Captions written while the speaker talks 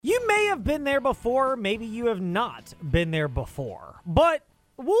may have been there before, maybe you have not been there before, but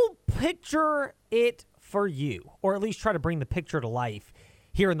we'll picture it for you, or at least try to bring the picture to life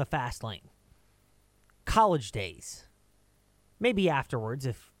here in the fast lane. College days. Maybe afterwards,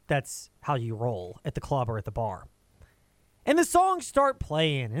 if that's how you roll at the club or at the bar. And the songs start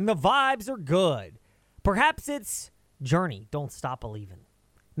playing, and the vibes are good. Perhaps it's Journey, Don't Stop Believin'.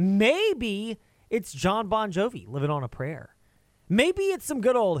 Maybe it's John Bon Jovi, Living on a Prayer. Maybe it's some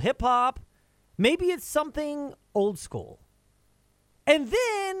good old hip-hop. Maybe it's something old school. And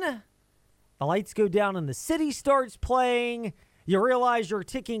then the lights go down and the city starts playing. You realize you're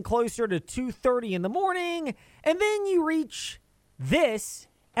ticking closer to 2:30 in the morning. And then you reach this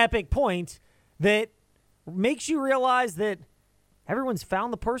epic point that makes you realize that everyone's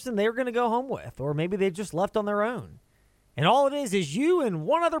found the person they're going to go home with. Or maybe they've just left on their own. And all it is you and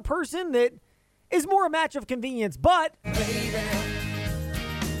one other person that is more a match of convenience. But Baby,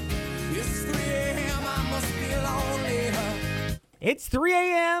 it's 3 a.m., I must be lonely. It's 3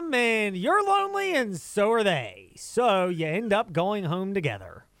 a.m. and you're lonely and so are they. So you end up going home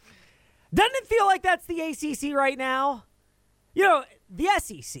together. Doesn't it feel like that's the ACC right now? You know, the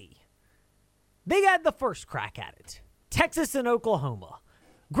SEC, they had the first crack at it. Texas and Oklahoma.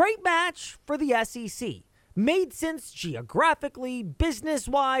 Great match for the SEC. Made sense geographically,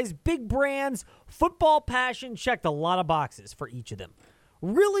 business-wise, big brands, football passion, checked a lot of boxes for each of them.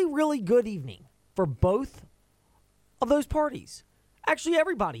 Really, really good evening for both of those parties. Actually,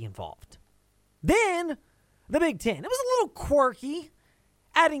 everybody involved. Then, the Big Ten. It was a little quirky,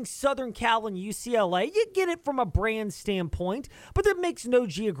 adding Southern Cal and UCLA. You get it from a brand standpoint, but that makes no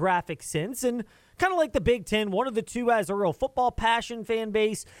geographic sense. And kind of like the Big Ten, one of the two has a real football passion fan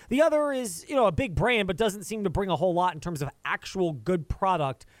base. The other is, a big brand, but doesn't seem to bring a whole lot in terms of actual good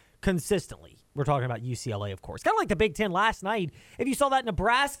product consistently. We're talking about UCLA, of course. Kind of like the Big Ten last night. If you saw that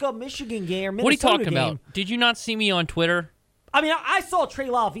Nebraska-Michigan game or Minnesota game. What are you talking about? Did you not see me on Twitter? I mean, I saw Trey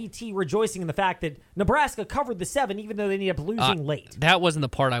Lyle VT rejoicing in the fact that Nebraska covered the 7 even though they ended up losing late. That wasn't the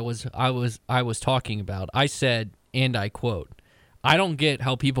part I was talking about. I said, and I quote, I don't get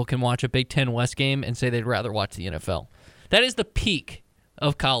how people can watch a Big Ten West game and say they'd rather watch the NFL. That is the peak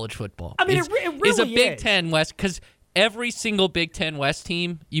of college football. I mean, it really is a Big Ten West, because every single Big Ten West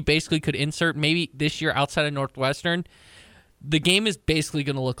team you basically could insert, maybe this year outside of Northwestern, the game is basically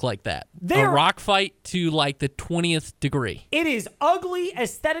going to look like that. A rock fight to like the 20th degree. It is ugly,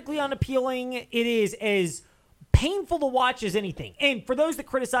 aesthetically unappealing. It is as painful to watch as anything. And for those that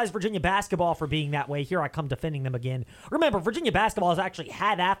criticize Virginia basketball for being that way, here I come defending them again. Remember, Virginia basketball has actually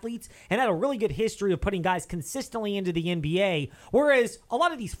had athletes and had a really good history of putting guys consistently into the NBA, whereas a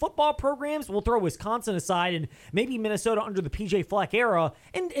lot of these football programs, we'll throw Wisconsin aside and maybe Minnesota under the PJ Fleck era,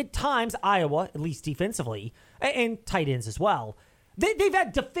 and at times Iowa, at least defensively, and tight ends as well, they've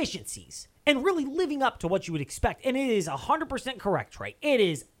had deficiencies and really living up to what you would expect. And it is 100% correct, Trey. It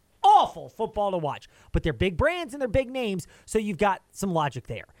is awful football to watch. But they're big brands and they're big names, so you've got some logic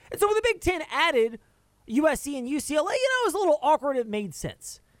there. And so when the Big Ten added USC and UCLA, it was a little awkward. It made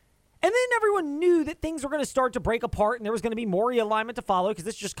sense. And then everyone knew that things were going to start to break apart and there was going to be more realignment to follow because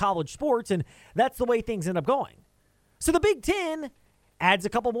it's just college sports, and that's the way things end up going. So the Big Ten adds a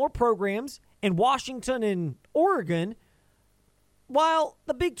couple more programs in Washington and Oregon, while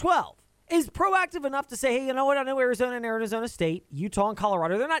the Big 12 is proactive enough to say, hey, you know what? I know Arizona and Arizona State, Utah and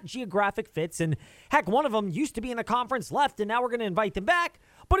Colorado, they're not geographic fits. And heck, one of them used to be in a conference, left, and now we're going to invite them back.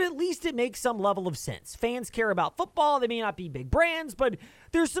 But at least it makes some level of sense. Fans care about football. They may not be big brands, but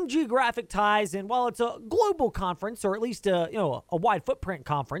there's some geographic ties. And while it's a global conference, or at least a wide footprint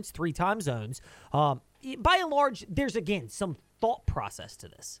conference, 3 time zones, by and large, there's, again, some thought process to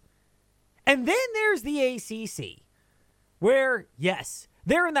this. And then there's the ACC, where, yes,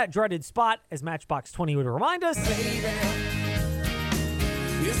 they're in that dreaded spot, as Matchbox 20 would remind us. Baby,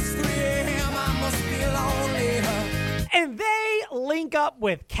 it's 3 a.m., I must be lonely. And they link up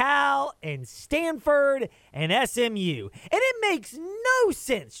with Cal and Stanford and SMU. And it makes no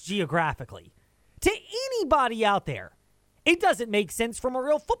sense geographically to anybody out there. It doesn't make sense from a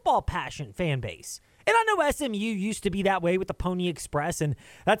real football passion fan base. And I know SMU used to be that way with the Pony Express, and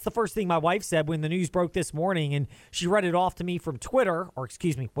that's the first thing my wife said when the news broke this morning, and she read it off to me from Twitter, or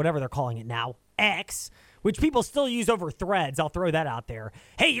excuse me, whatever they're calling it now, X, which people still use over Threads. I'll throw that out there.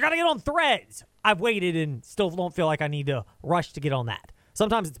 Hey, you got to get on Threads. I've waited and still don't feel like I need to rush to get on that.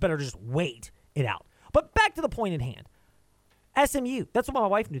 Sometimes it's better to just wait it out. But back to the point at hand. SMU, that's what my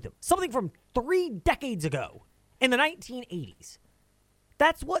wife knew them. Something from 3 decades ago in the 1980s.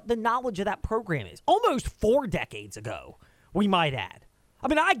 That's what the knowledge of that program is. Almost 4 decades ago, we might add. I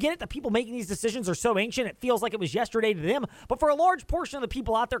mean, I get it that people making these decisions are so ancient, it feels like it was yesterday to them. But for a large portion of the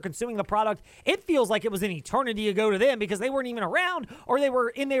people out there consuming the product, it feels like it was an eternity ago to them because they weren't even around or they were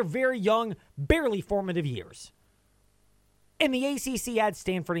in their very young, barely formative years. And the ACC adds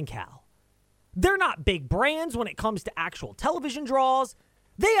Stanford and Cal. They're not big brands when it comes to actual television draws.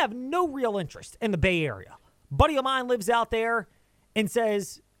 They have no real interest in the Bay Area. A buddy of mine lives out there and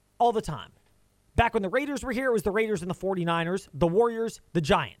says all the time, back when the Raiders were here, it was the Raiders and the 49ers, the Warriors, the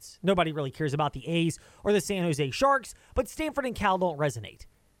Giants. Nobody really cares about the A's or the San Jose Sharks, but Stanford and Cal don't resonate.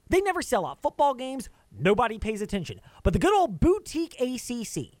 They never sell out football games. Nobody pays attention. But the good old boutique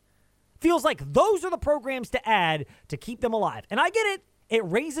ACC feels like those are the programs to add to keep them alive. And I get it. It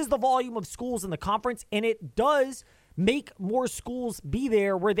raises the volume of schools in the conference, and it does make more schools be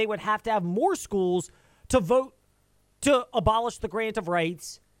there where they would have to have more schools to vote to abolish the grant of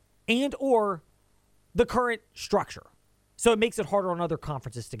rights and or the current structure. So it makes it harder on other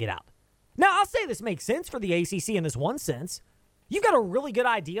conferences to get out. Now, I'll say this makes sense for the ACC in this one sense. You've got a really good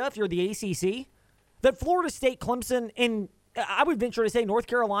idea if you're the ACC that Florida State, Clemson, and I would venture to say North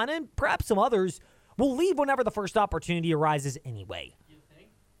Carolina and perhaps some others will leave whenever the first opportunity arises anyway.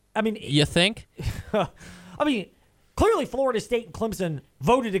 You think? I mean, clearly Florida State and Clemson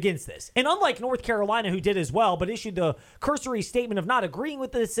voted against this. And unlike North Carolina, who did as well, but issued the cursory statement of not agreeing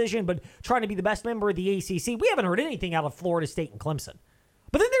with the decision, but trying to be the best member of the ACC, we haven't heard anything out of Florida State and Clemson.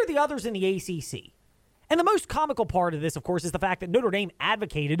 But then there are the others in the ACC. And the most comical part of this, of course, is the fact that Notre Dame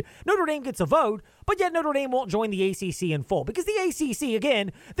advocated. Notre Dame gets a vote, but yet Notre Dame won't join the ACC in full. Because the ACC,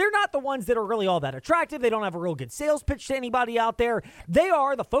 again, they're not the ones that are really all that attractive. They don't have a real good sales pitch to anybody out there. They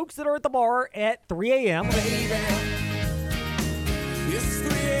are the folks that are at the bar at 3 a.m. Baby, it's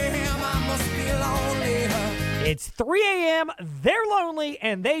 3 a.m. I must be lonely. It's 3 a.m. They're lonely,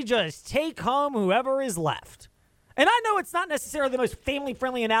 and they just take home whoever is left. And I know it's not necessarily the most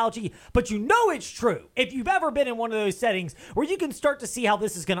family-friendly analogy, but you know it's true if you've ever been in one of those settings where you can start to see how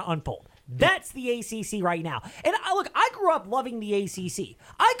this is going to unfold. That's the ACC right now. And look, I grew up loving the ACC.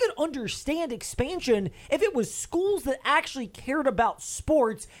 I could understand expansion if it was schools that actually cared about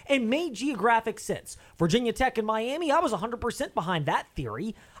sports and made geographic sense. Virginia Tech and Miami, I was 100% behind that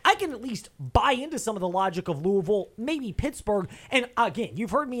theory. I can at least buy into some of the logic of Louisville, maybe Pittsburgh. And again,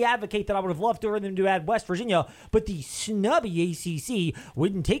 you've heard me advocate that I would have loved for them to add West Virginia, but the snubby ACC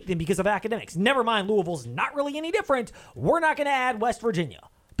wouldn't take them because of academics. Never mind, Louisville's not really any different. We're not going to add West Virginia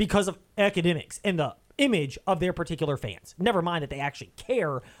because of academics and the image of their particular fans. Never mind that they actually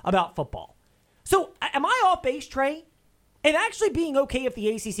care about football. So am I off base, Trey? And actually being okay if the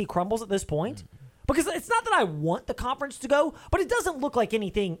ACC crumbles at this point? Because it's not that I want the conference to go, but it doesn't look like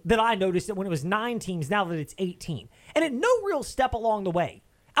anything that I noticed when it was 9 teams, now that it's 18. And at no real step along the way,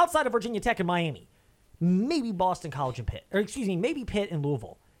 outside of Virginia Tech and Miami, maybe Boston College and Pitt, or excuse me, maybe Pitt and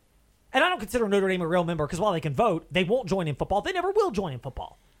Louisville. And I don't consider Notre Dame a real member because while they can vote, they won't join in football. They never will join in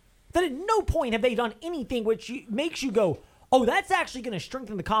football. That at no point have they done anything which makes you go, oh, that's actually going to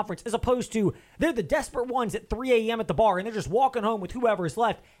strengthen the conference, as opposed to they're the desperate ones at 3 a.m. at the bar and they're just walking home with whoever is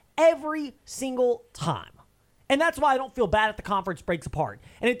left every single time. And that's why I don't feel bad if the conference breaks apart.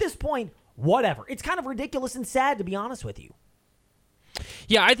 And at this point, whatever. It's kind of ridiculous and sad, to be honest with you.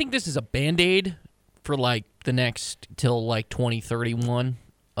 Yeah, I think this is a Band-Aid for like the next till like 2031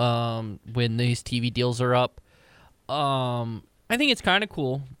 when these TV deals are up. I think it's kind of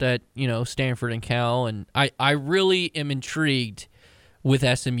cool that, you know, Stanford and Cal, and I really am intrigued with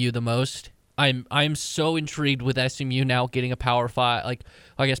SMU the most. I'm so intrigued with SMU now getting a Power 5, like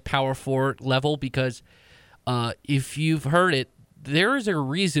I guess Power 4 level, because if you've heard it, there is a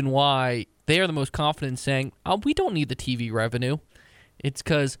reason why they are the most confident in saying, oh, we don't need the TV revenue. It's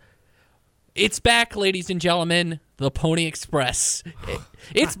because it's back, ladies and gentlemen, the Pony Express.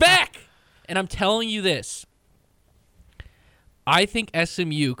 It's back! And I'm telling you this. I think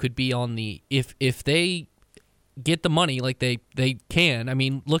SMU could be on the, if they get the money like they can, I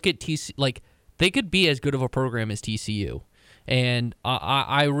mean, look at TCU, like, they could be as good of a program as TCU. And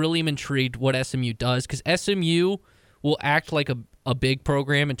I really am intrigued what SMU does, because SMU will act like a big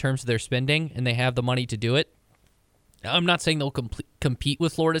program in terms of their spending, and they have the money to do it. I'm not saying they'll compete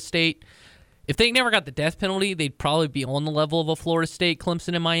with Florida State. If they never got the death penalty, they'd probably be on the level of a Florida State,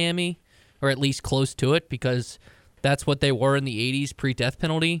 Clemson, and Miami, or at least close to it, because that's what they were in the 80s pre-death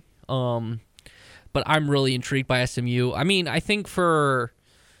penalty. But I'm really intrigued by SMU. I mean, I think for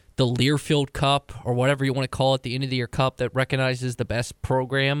the Learfield Cup, or whatever you want to call it, the end-of-the-year cup that recognizes the best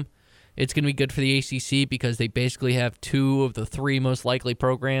program, it's going to be good for the ACC because they basically have 2 of the 3 most likely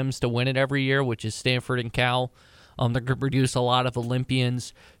programs to win it every year, which is Stanford and Cal. They're going to produce a lot of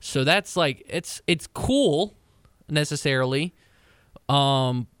Olympians. So that's like, it's cool, necessarily,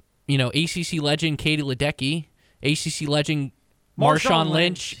 ACC legend Katie Ledecky, ACC legend Marshawn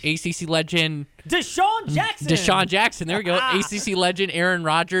Lynch, ACC legend Deshaun Jackson. There we go. ACC legend Aaron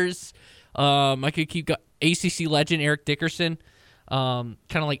Rodgers. I could keep going. ACC legend Eric Dickerson. Kind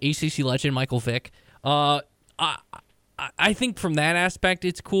of like ACC legend Michael Vick. I think from that aspect,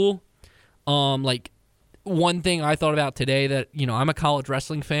 it's cool. Like one thing I thought about today that, I'm a college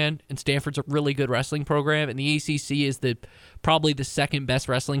wrestling fan, and Stanford's a really good wrestling program, and the ACC is probably the second best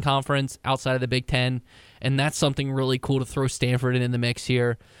wrestling conference outside of the Big Ten, and that's something really cool to throw Stanford in the mix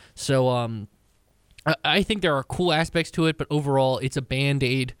here. So I think there are cool aspects to it, but overall it's a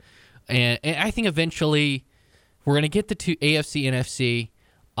Band-Aid, and I think eventually we're going to get the two AFC and NFC.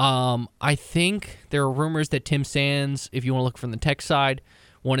 I think there are rumors that Tim Sands, if you want to look from the tech side,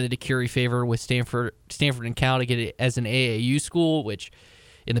 wanted to curry favor with Stanford and Cal to get it as an AAU school, which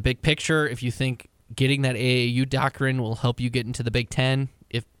in the big picture, if you think getting that AAU doctrine will help you get into the Big Ten,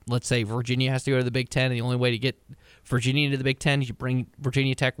 if, let's say, Virginia has to go to the Big Ten, and the only way to get Virginia into the Big Ten is you bring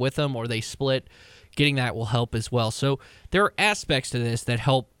Virginia Tech with them or they split, getting that will help as well. So there are aspects to this that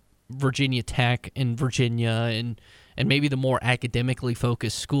help Virginia Tech and Virginia and maybe the more academically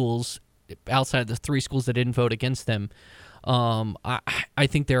focused schools outside of the three schools that didn't vote against them. I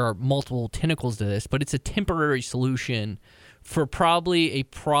think there are multiple tentacles to this, but it's a temporary solution for probably a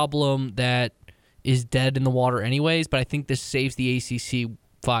problem that is dead in the water anyways, but I think this saves the ACC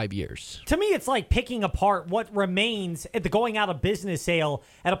 5 years. To me, it's like picking apart what remains at the going out of business sale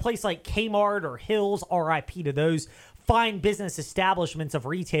at a place like Kmart or Hills, RIP to those fine business establishments of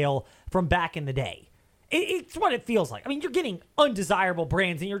retail from back in the day. It's what it feels like. I mean, you're getting undesirable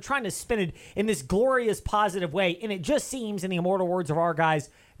brands, and you're trying to spin it in this glorious, positive way, and it just seems, in the immortal words of our guys,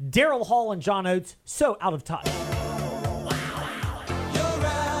 Daryl Hall and John Oates, so out of touch.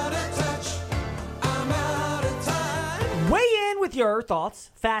 Weigh in with your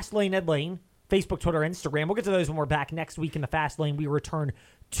thoughts. Fast Lane, Ed Lane, Facebook, Twitter, Instagram. We'll get to those when we're back next week in the Fast Lane. We return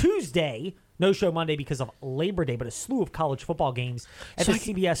Tuesday. No show Monday because of Labor Day, but a slew of college football games at the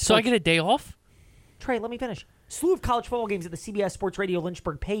CBS. So I get a day off? Trey, let me finish. Slew of college football games at the CBS Sports Radio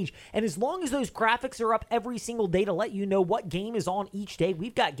Lynchburg page. And as long as those graphics are up every single day to let you know what game is on each day,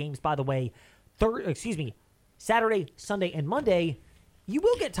 we've got games, by the way, Saturday, Sunday, and Monday. You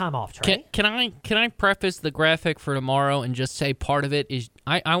will get time off, Trey. Can I preface the graphic for tomorrow and just say part of it is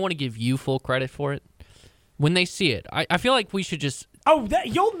I want to give you full credit for it when they see it. I feel like we should just. Oh,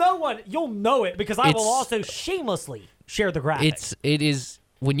 you'll know it because I will also shamelessly share the graphic. It is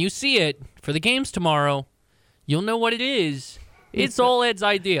when you see it for the games tomorrow, you'll know what it is. It's all Ed's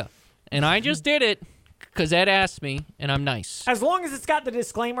idea, and I just did it because Ed asked me, and I'm nice. As long as it's got the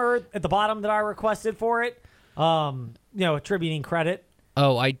disclaimer at the bottom that I requested for it, attributing credit.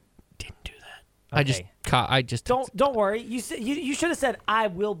 Oh, I didn't do that. Okay. I just don't worry. You should have said I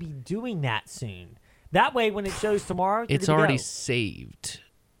will be doing that soon. That way, when it shows tomorrow, it's already saved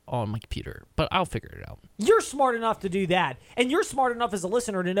on my computer, but I'll figure it out. You're smart enough to do that, and you're smart enough as a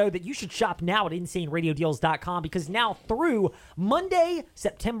listener to know that you should shop now at InsaneRadioDeals.com because now through Monday,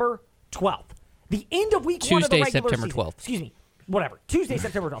 September 12th, the end of week one of the regular September season. 12th. Excuse me, whatever. Tuesday,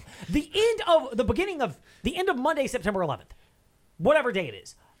 September 12th. The end of Monday, September 11th. Whatever day it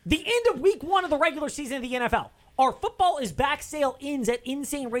is. The end of week one of the regular season of the NFL. Our Football is Back sale ends at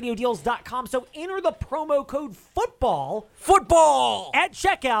InsaneRadioDeals.com. So enter the promo code FOOTBALL at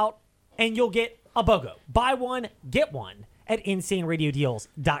checkout, and you'll get a BOGO. Buy one, get one at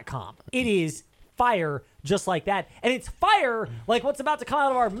InsaneRadioDeals.com. It is fire just like that. And it's fire like what's about to come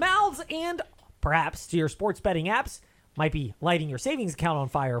out of our mouths and perhaps to your sports betting apps. Might be lighting your savings account on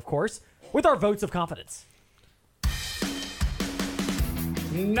fire, of course, with our votes of confidence.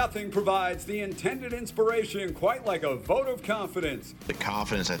 Nothing provides the intended inspiration quite like a vote of confidence. The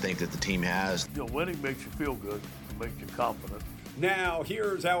confidence I think that the team has. Winning makes you feel good, makes you confident. Now,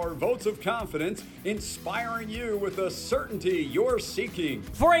 here's our votes of confidence, inspiring you with the certainty you're seeking.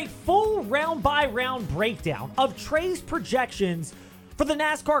 For a full round-by-round breakdown of Trey's projections for the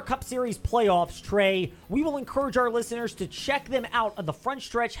NASCAR Cup Series playoffs, Trey, we will encourage our listeners to check them out on the Front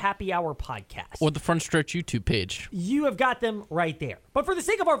Stretch Happy Hour podcast. Or the Front Stretch YouTube page. You have got them right there. But for the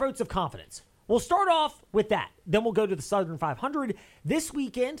sake of our votes of confidence, we'll start off with that. Then we'll go to the Southern 500 this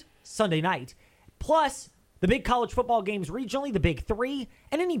weekend, Sunday night, plus the big college football games regionally, the big three,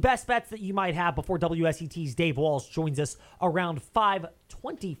 and any best bets that you might have before WSET's Dave Walsh joins us around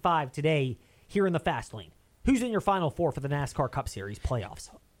 5:25 today here in the Fast Lane. Who's in your Final Four for the NASCAR Cup Series playoffs?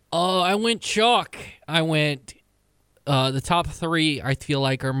 I went chalk. I went the top three I feel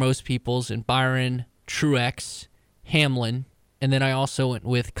like are most people's, in Byron, Truex, Hamlin, and then I also went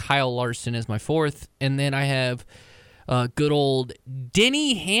with Kyle Larson as my fourth, and then I have Good old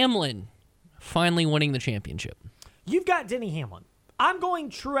Denny Hamlin finally winning the championship. You've got Denny Hamlin. I'm going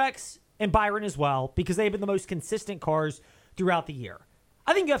Truex and Byron as well because they've been the most consistent cars throughout the year.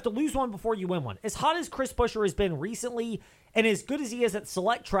 I think you have to lose one before you win one. As hot as Chris Buescher has been recently and as good as he is at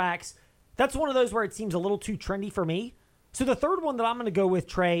select tracks, that's one of those where it seems a little too trendy for me. So the third one that I'm going to go with,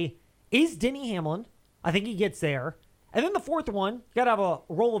 Trey, is Denny Hamlin. I think he gets there. And then the fourth one, you got to have a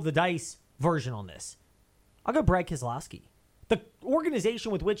roll of the dice version on this. I'll go Brad Keselowski. The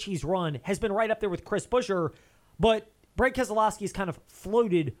organization with which he's run has been right up there with Chris Buescher, but Brad Keselowski has kind of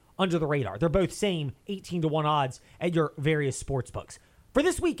floated under the radar. They're both same 18-1 odds at your various sports books. For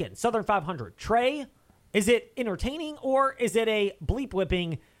this weekend, Southern 500, Trey, is it entertaining or is it a bleep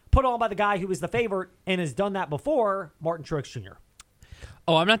whipping put on by the guy who is the favorite and has done that before, Martin Truex Jr.?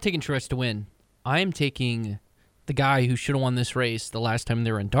 Oh, I'm not taking Truex to win. I am taking the guy who should have won this race the last time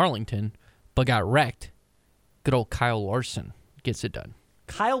they were in Darlington, but got wrecked. Good old Kyle Larson gets it done.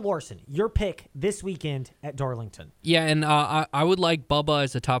 Kyle Larson, your pick this weekend at Darlington. Yeah, and I would like Bubba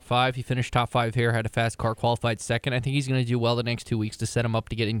as a top 5. He finished top 5 here, had a fast car, qualified second. I think he's going to do well the next 2 weeks to set him up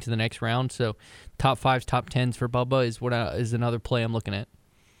to get into the next round. So top 5s, top 10s for Bubba is another play I'm looking at.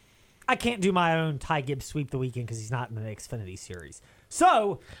 I can't do my own Ty Gibbs sweep the weekend because he's not in the Xfinity series.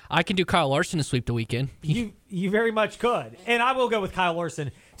 So I can do Kyle Larson to sweep the weekend. You very much could. And I will go with Kyle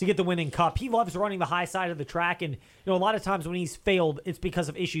Larson to get the winning cup. He loves running the high side of the track, and a lot of times when he's failed, it's because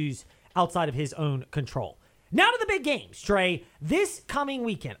of issues outside of his own control. Now to the big games, Trey. This coming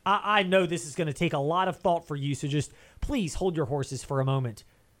weekend, I know this is going to take a lot of thought for you, so just please hold your horses for a moment.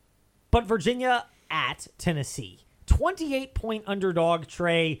 But Virginia at Tennessee. 28-point underdog,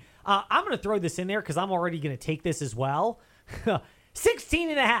 Trey. I'm going to throw this in there because I'm already going to take this as well.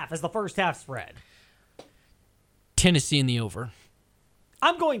 16.5 as the first half spread. Tennessee in the over.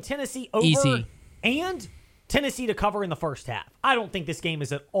 I'm going Tennessee over. Easy. And Tennessee to cover in the first half. I don't think this game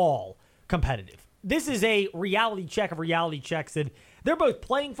is at all competitive. This is a reality check of reality checks, and they're both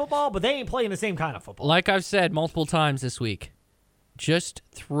playing football, but they ain't playing the same kind of football. Like I've said multiple times this week, just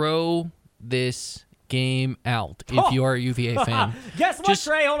throw this game out if you are a UVA fan. Guess what,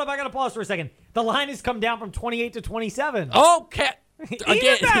 Trey? Hold up, I got to pause for a second. The line has come down from 28 to 27. Okay.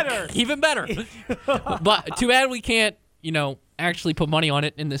 Even better. Even better. But too bad we can't, actually put money on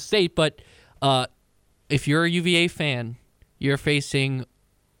it in this state. But if you're a UVA fan, you're facing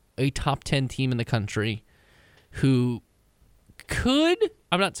a top 10 team in the country who could,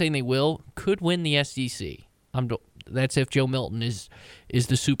 I'm not saying they will, could win the SEC. That's if Joe Milton is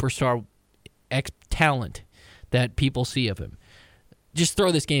the superstar talent that people see of him. Just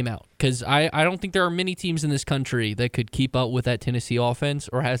throw this game out because I don't think there are many teams in this country that could keep up with that Tennessee offense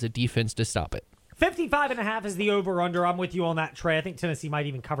or has a defense to stop it. 55.5 is the over-under. I'm with you on that, Trey. I think Tennessee might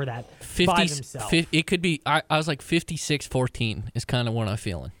even cover that by themselves. It could be, I was like 56-14 is kind of what I'm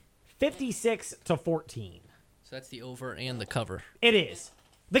feeling. 56 to 14. So that's the over and the cover. It is.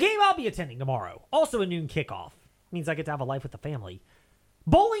 The game I'll be attending tomorrow, also a noon kickoff. Means I get to have a life with the family.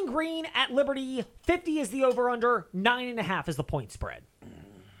 Bowling Green at Liberty, 50 is the over-under, 9.5 is the point spread.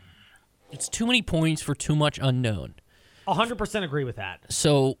 It's too many points for too much unknown. 100% agree with that.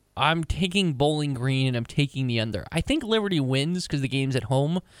 So I'm taking Bowling Green and I'm taking the under. I think Liberty wins because the game's at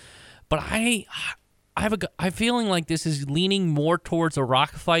home, but I'm feeling like this is leaning more towards a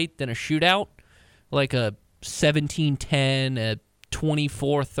rock fight than a shootout, like a 17-10, a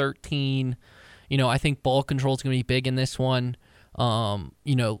 24-13. I think ball control is going to be big in this one.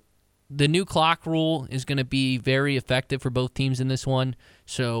 The new clock rule is going to be very effective for both teams in this one.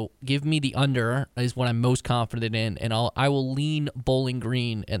 So give me the under is what I'm most confident in, and I will lean Bowling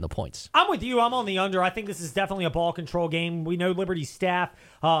Green and the points. I'm with you. I'm on the under. I think this is definitely a ball control game. We know Liberty's staff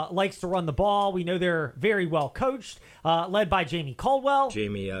likes to run the ball. We know they're very well coached, led by Jamie Caldwell.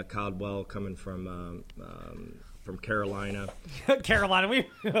 Jamie Caldwell coming from Carolina. Carolina. We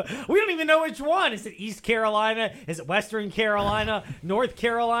don't even know which one. Is it East Carolina? Is it Western Carolina? North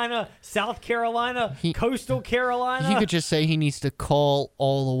Carolina? South Carolina? Coastal Carolina? He could just say he needs to call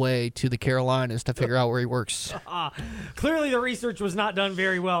all the way to the Carolinas to figure out where he works. Clearly the research was not done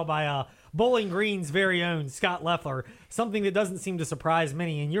very well by Bowling Green's very own Scott Leffler, something that doesn't seem to surprise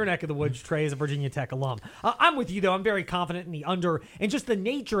many in your neck of the woods, Trey, as a Virginia Tech alum. I'm with you, though. I'm very confident in the under, and just the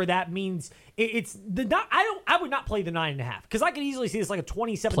nature of that means I would not play the 9.5 because I could easily see this like a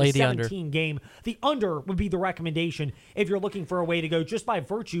 27-17 game. The under would be the recommendation if you're looking for a way to go just by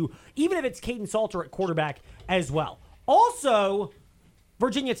virtue, even if it's Caden Salter at quarterback as well. Also,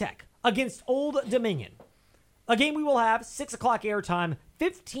 Virginia Tech against Old Dominion. A game we will have, 6 o'clock airtime,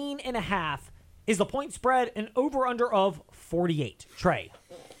 15.5 is the point spread, an over-under of 48. Trey.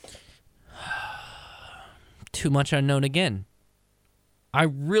 too much unknown again. I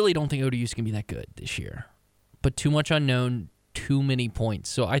really don't think ODU's going to be that good this year. But too much unknown, too many points.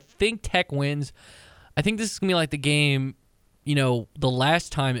 So I think Tech wins. I think this is going to be like the game, the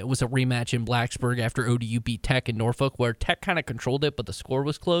last time it was a rematch in Blacksburg after ODU beat Tech in Norfolk, where Tech kind of controlled it, but the score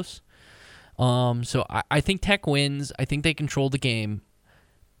was close. So I think Tech wins. I think they control the game,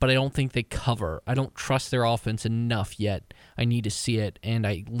 but I don't think they cover. I don't trust their offense enough yet. I need to see it, and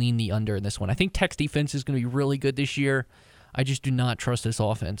I lean the under in this one. I think Tech's defense is going to be really good this year. I just do not trust this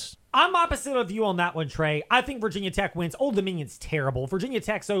offense. I'm opposite of you on that one, Trey. I think Virginia Tech wins. Old Dominion's terrible. Virginia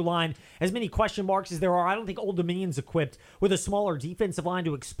Tech's O-line, as many question marks as there are, I don't think Old Dominion's equipped with a smaller defensive line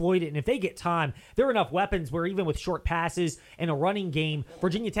to exploit it. And if they get time, there are enough weapons where even with short passes and a running game,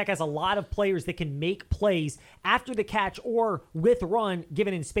 Virginia Tech has a lot of players that can make plays after the catch or with run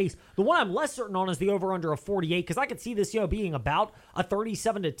given in space. The one I'm less certain on is the over-under of 48, because I could see this being about a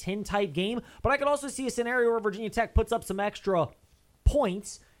 37-10 type game. But I could also see a scenario where Virginia Tech puts up some extra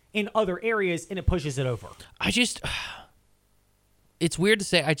points in other areas, and it pushes it over. It's weird to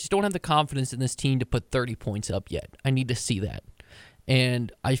say, I just don't have the confidence in this team to put 30 points up yet. I need to see that.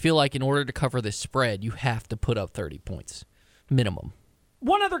 And I feel like in order to cover this spread, you have to put up 30 points, minimum.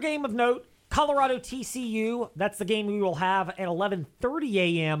 One other game of note, Colorado TCU. That's the game we will have at 11:30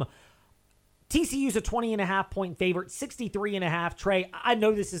 a.m. TCU's a 20.5-point favorite, 63.5. Trey, I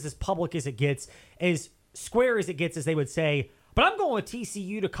know this is as public as it gets, as square as it gets, as they would say, but I'm going with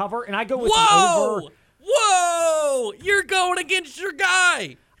TCU to cover, and I go with the over. Whoa! You're going against your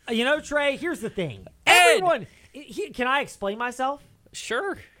guy. Trey, here's the thing. Ed! Can I explain myself?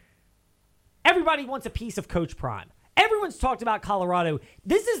 Sure. Everybody wants a piece of Coach Prime. Everyone's talked about Colorado.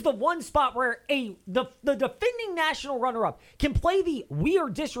 This is the one spot where the defending national runner-up can play the "we are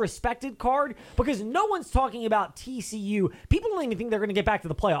disrespected" card, because no one's talking about TCU. People don't even think they're going to get back to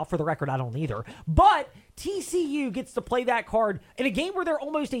the playoff. For the record, I don't either. But TCU gets to play that card in a game where they're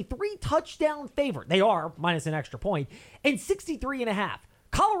almost a 3-touchdown favorite. They are, minus an extra point, and 63.5.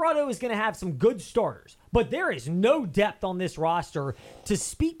 Colorado is going to have some good starters, but there is no depth on this roster to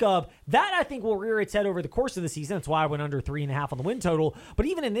speak of. That, I think, will rear its head over the course of the season. That's why I went under 3.5 on the win total. But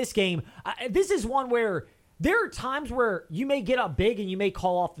even in this game, this is one where there are times where you may get up big and you may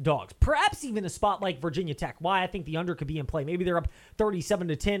call off the dogs. Perhaps even a spot like Virginia Tech, why I think the under could be in play. Maybe they're up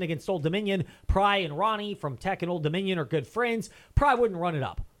 37-10 against Old Dominion. Pry and Ronnie from Tech and Old Dominion are good friends. Pry wouldn't run it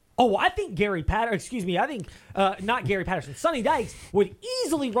up. Oh, I think not Gary Patterson. Sonny Dykes would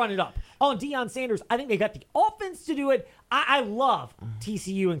easily run it up on Deion Sanders. I think they got the offense to do it. I love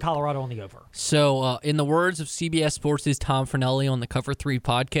TCU and Colorado on the over. So, in the words of CBS Sports' Tom Fornelli on the Cover 3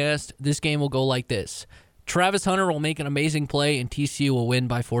 podcast, this game will go like this. Travis Hunter will make an amazing play, and TCU will win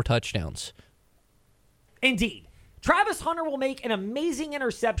by 4 touchdowns. Indeed. Travis Hunter will make an amazing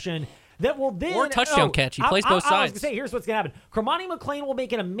interception that will then... Or touchdown catch. He plays both sides. I was going to say, here's what's going to happen. Cromani McClain will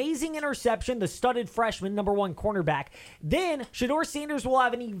make an amazing interception, the studded freshman, number 1 cornerback. Then Shedeur Sanders will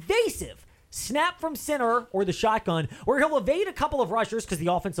have an evasive snap from center, or the shotgun, where he'll evade a couple of rushers because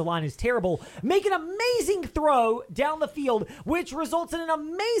the offensive line is terrible, make an amazing throw down the field, which results in an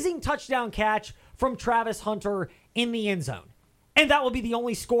amazing touchdown catch from Travis Hunter in the end zone. And that will be the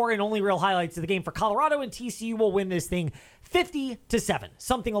only score and only real highlights of the game for Colorado, and TCU will win this thing 50-7,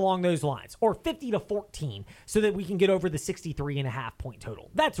 something along those lines, or 50-14, so that we can get over the 63.5 point total.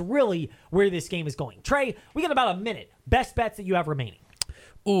 That's really where this game is going. Trey, we got about a minute. Best bets that you have remaining.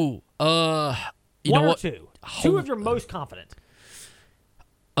 Ooh, One or two. Two of your most confident.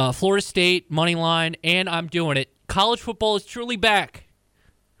 Florida State, money line, and I'm doing it. College football is truly back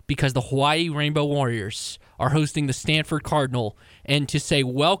because the Hawaii Rainbow Warriors are hosting the Stanford Cardinal. And to say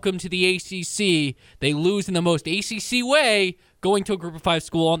welcome to the ACC, they lose in the most ACC way, going to a Group of 5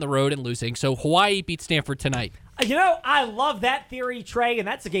 school on the road and losing. So Hawaii beats Stanford tonight. I love that theory, Trey, and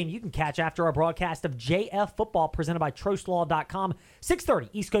that's a game you can catch after our broadcast of JF Football presented by TrostLaw.com. 6:30,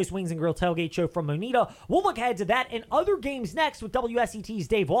 East Coast Wings and Grill Tailgate Show from Monita. We'll look ahead to that and other games next with WSET's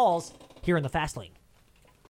Dave Walls here in the Fast Lane.